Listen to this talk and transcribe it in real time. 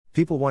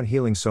People want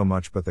healing so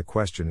much, but the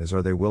question is,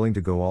 are they willing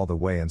to go all the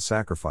way and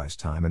sacrifice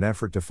time and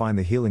effort to find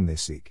the healing they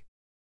seek?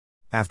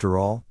 After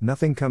all,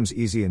 nothing comes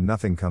easy and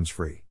nothing comes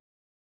free.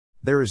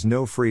 There is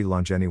no free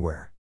lunch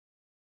anywhere.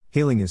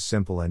 Healing is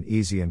simple and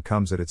easy and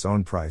comes at its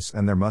own price,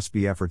 and there must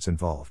be efforts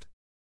involved.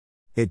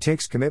 It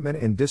takes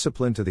commitment and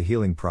discipline to the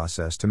healing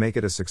process to make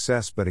it a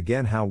success, but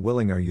again, how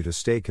willing are you to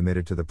stay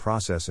committed to the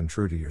process and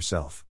true to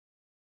yourself?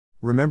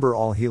 Remember,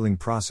 all healing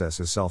process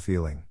is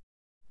self-healing.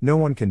 No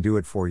one can do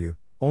it for you,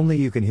 only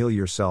you can heal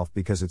yourself,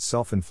 because it's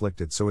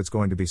self-inflicted, so it's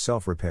going to be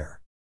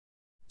self-repair.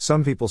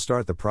 Some people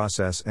start the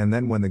process, and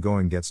then when the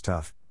going gets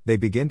tough, they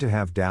begin to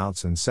have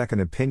doubts and second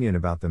opinion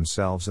about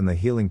themselves and the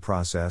healing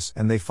process,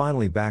 and they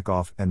finally back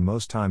off, and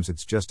most times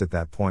it's just at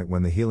that point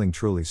when the healing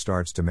truly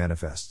starts to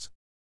manifest.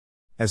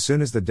 As soon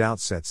as the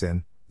doubt sets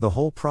in, the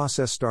whole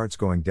process starts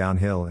going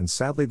downhill, and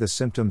sadly the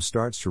symptoms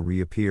starts to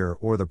reappear,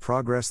 or the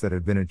progress that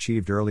had been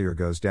achieved earlier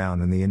goes down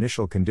and the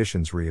initial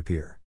conditions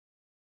reappear.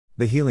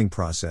 The healing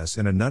process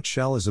in a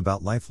nutshell is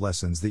about life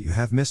lessons that you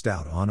have missed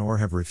out on or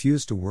have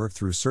refused to work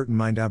through, certain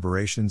mind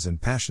aberrations and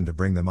passion to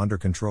bring them under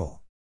control.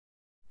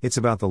 It's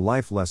about the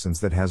life lessons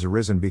that has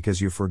arisen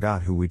because you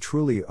forgot who we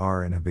truly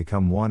are and have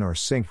become one or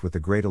synced with the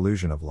great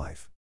illusion of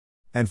life.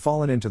 And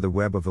fallen into the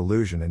web of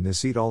illusion and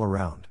deceit all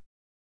around.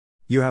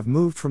 You have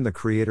moved from the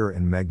creator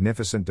and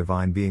magnificent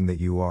divine being that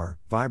you are,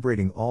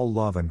 vibrating all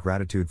love and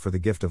gratitude for the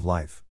gift of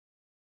life.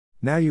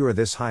 Now you are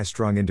this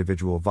high-strung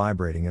individual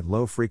vibrating at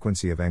low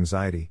frequency of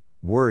anxiety,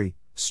 worry,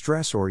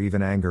 stress, or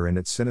even anger and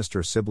its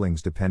sinister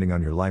siblings depending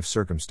on your life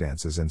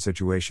circumstances and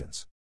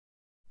situations.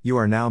 You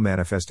are now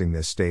manifesting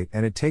this state,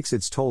 and it takes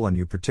its toll on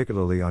you,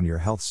 particularly on your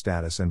health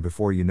status, and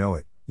before you know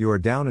it, you are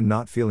down and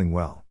not feeling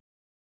well.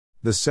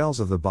 The cells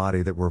of the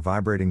body that were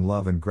vibrating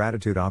love and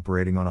gratitude,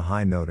 operating on a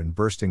high note and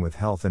bursting with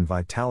health and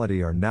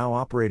vitality, are now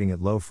operating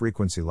at low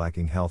frequency,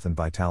 lacking health and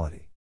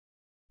vitality.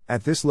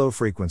 At this low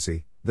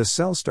frequency, the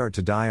cells start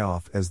to die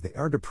off as they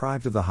are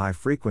deprived of the high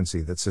frequency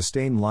that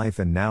sustained life,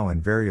 and now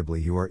invariably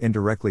you are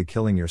indirectly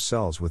killing your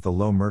cells with the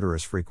low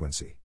murderous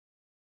frequency.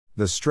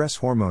 The stress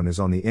hormone is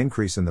on the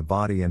increase in the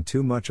body, and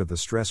too much of the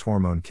stress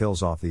hormone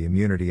kills off the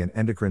immunity and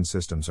endocrine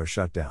systems are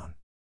shut down.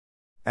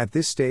 At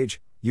this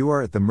stage, you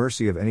are at the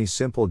mercy of any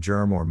simple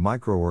germ or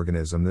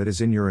microorganism that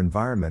is in your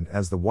environment,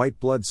 as the white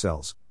blood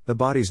cells, the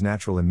body's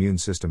natural immune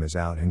system, is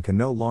out and can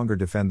no longer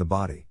defend the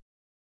body.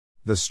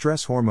 The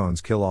stress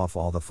hormones kill off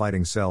all the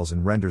fighting cells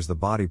and renders the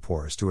body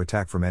porous to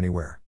attack from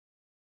anywhere.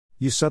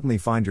 You suddenly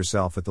find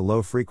yourself at the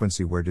low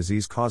frequency where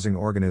disease-causing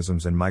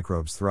organisms and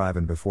microbes thrive,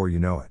 and before you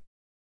know it.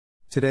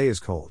 Today is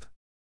cold.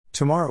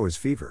 Tomorrow is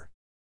fever.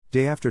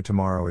 Day after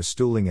tomorrow is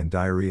stooling and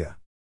diarrhea.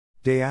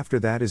 Day after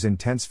that is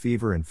intense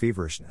fever and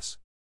feverishness.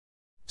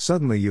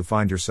 Suddenly you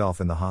find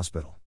yourself in the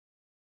hospital.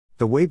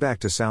 The way back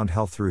to sound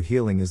health through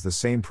healing is the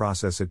same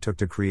process it took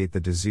to create the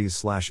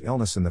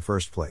disease/illness in the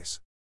first place.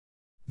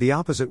 The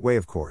opposite way,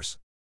 of course.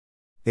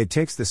 It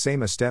takes the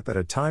same a step at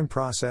a time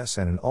process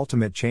and an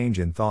ultimate change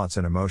in thoughts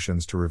and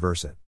emotions to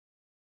reverse it.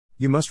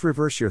 You must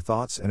reverse your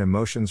thoughts and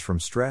emotions from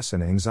stress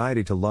and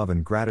anxiety to love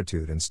and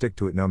gratitude, and stick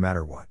to it no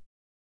matter what.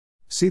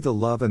 See the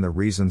love and the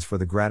reasons for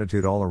the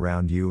gratitude all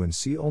around you, and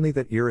see only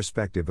that,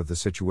 irrespective of the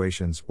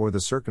situations or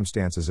the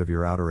circumstances of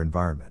your outer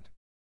environment.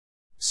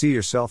 See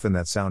yourself in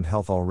that sound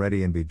health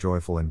already, and be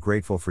joyful and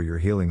grateful for your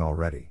healing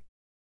already.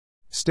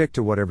 Stick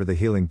to whatever the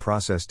healing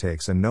process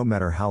takes, and no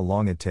matter how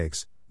long it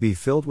takes, be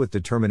filled with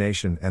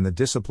determination and the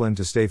discipline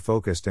to stay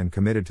focused and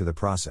committed to the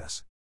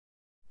process.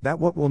 That's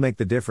what will make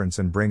the difference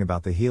and bring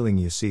about the healing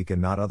you seek,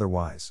 and not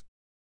otherwise.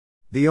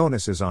 The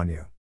onus is on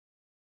you.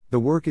 The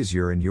work is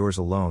yours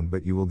alone,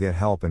 but you will get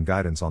help and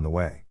guidance on the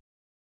way.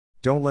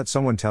 Don't let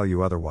someone tell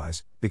you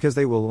otherwise, because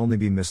they will only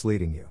be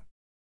misleading you.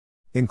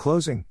 In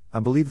closing,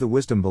 I believe the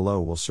wisdom below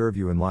will serve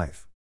you in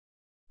life.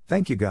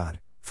 Thank you, God,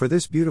 for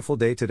this beautiful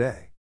day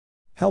today.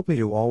 Help me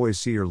to always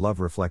see your love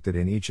reflected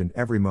in each and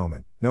every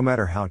moment, no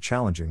matter how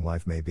challenging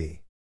life may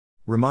be.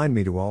 Remind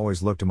me to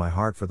always look to my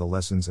heart for the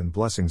lessons and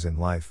blessings in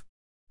life.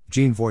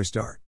 Gene voiced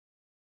art.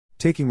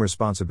 Taking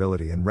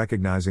responsibility and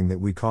recognizing that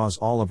we cause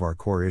all of our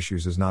core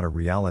issues is not a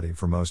reality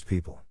for most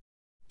people.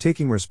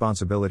 Taking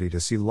responsibility to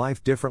see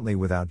life differently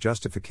without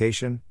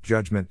justification,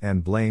 judgment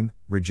and blame,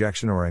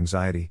 rejection or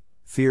anxiety,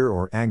 fear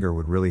or anger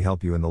would really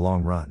help you in the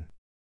long run.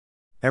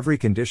 Every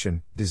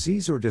condition,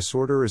 disease or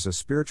disorder is a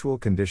spiritual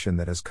condition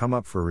that has come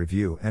up for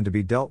review and to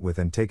be dealt with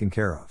and taken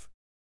care of.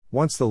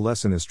 Once the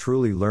lesson is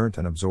truly learnt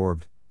and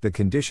absorbed, the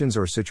conditions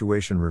or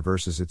situation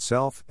reverses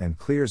itself and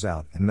clears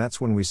out, and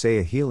that's when we say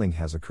a healing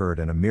has occurred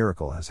and a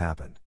miracle has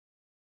happened.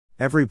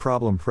 Every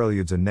problem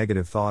preludes a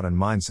negative thought and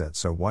mindset,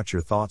 so watch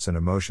your thoughts and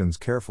emotions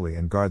carefully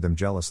and guard them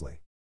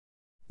jealously.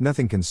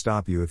 Nothing can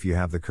stop you if you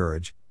have the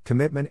courage,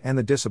 commitment and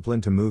the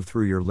discipline to move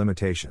through your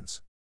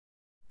limitations.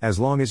 As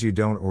long as you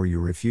don't or you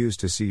refuse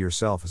to see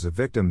yourself as a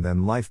victim,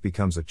 then life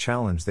becomes a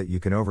challenge that you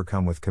can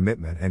overcome with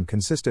commitment and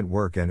consistent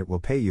work, and it will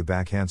pay you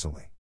back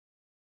handsomely.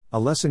 A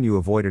lesson you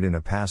avoided in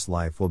a past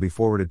life will be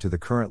forwarded to the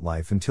current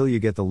life until you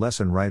get the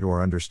lesson right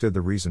or understood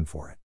the reason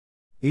for it.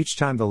 Each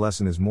time the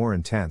lesson is more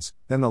intense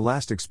than the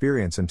last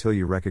experience until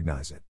you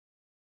recognize it.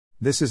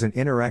 This is an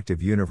interactive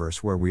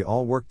universe where we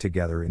all work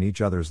together in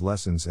each other's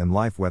lessons in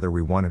life, whether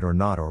we want it or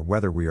not, or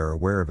whether we are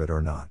aware of it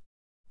or not.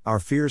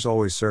 Our fears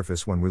always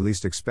surface when we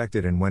least expect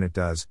it, and when it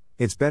does,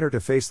 it's better to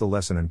face the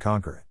lesson and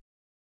conquer it.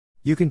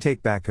 You can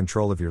take back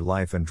control of your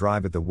life and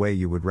drive it the way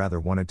you would rather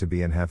want it to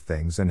be, and have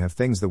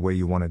things the way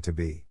you want it to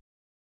be.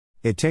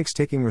 It takes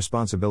taking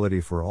responsibility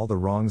for all the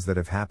wrongs that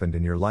have happened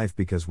in your life,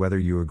 because whether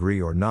you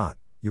agree or not,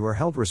 you are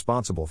held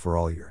responsible for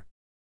all your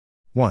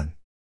 1.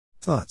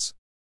 Thoughts.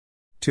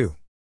 2.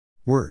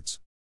 Words.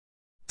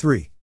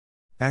 3.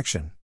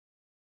 Action.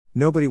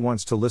 Nobody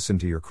wants to listen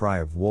to your cry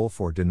of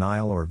wolf or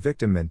denial or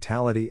victim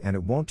mentality, and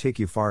it won't take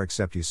you far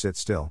except you sit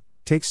still,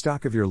 take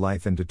stock of your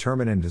life, and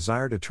determine and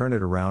desire to turn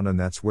it around, and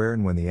that's where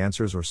and when the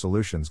answers or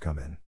solutions come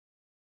in.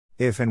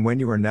 If and when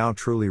you are now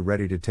truly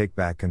ready to take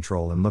back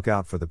control and look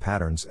out for the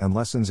patterns and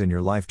lessons in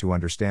your life to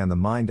understand the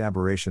mind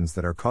aberrations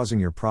that are causing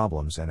your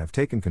problems and have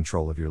taken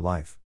control of your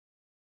life.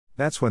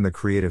 That's when the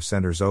creative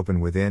centers open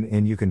within,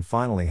 and you can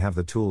finally have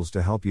the tools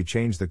to help you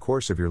change the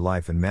course of your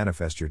life and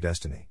manifest your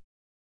destiny.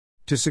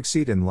 To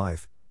succeed in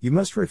life, you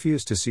must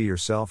refuse to see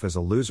yourself as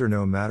a loser,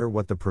 no matter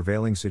what the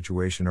prevailing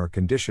situation or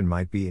condition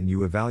might be, and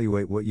you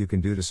evaluate what you can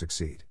do to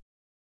succeed.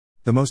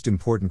 The most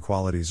important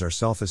qualities are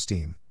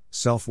self-esteem,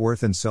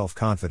 self-worth, and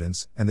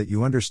self-confidence, and that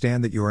you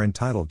understand that you are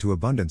entitled to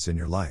abundance in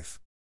your life.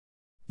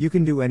 You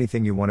can do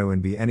anything you want to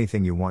and be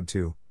anything you want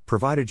to,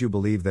 provided you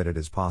believe that it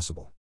is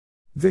possible.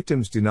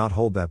 Victims do not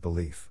hold that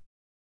belief.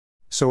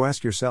 So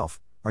ask yourself,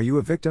 are you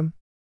a victim?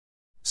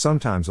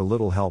 Sometimes a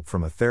little help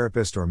from a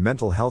therapist or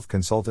mental health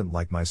consultant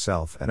like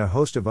myself and a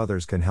host of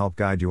others can help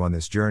guide you on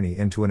this journey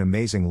into an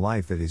amazing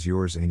life that is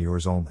yours and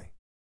yours only.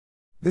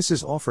 This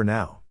is all for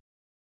now.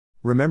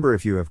 Remember,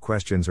 if you have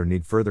questions or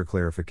need further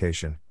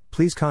clarification,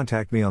 please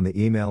contact me on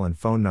the email and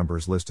phone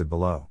numbers listed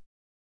below.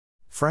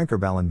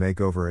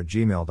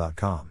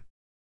 frankerballenmakeover@gmail.com.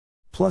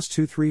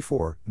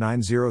 +234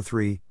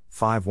 903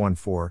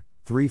 514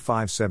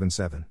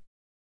 3577.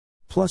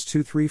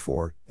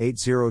 +234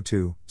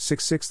 802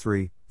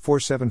 663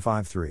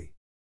 4753.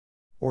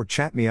 Or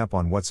chat me up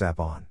on WhatsApp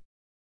on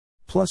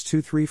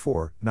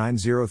 +234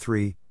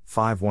 903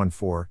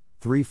 514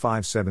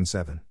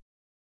 3577.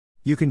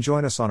 You can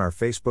join us on our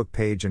Facebook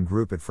page and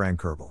group at Frank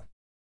Kerbal,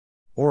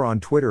 or on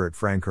Twitter at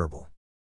Frank Kerbal.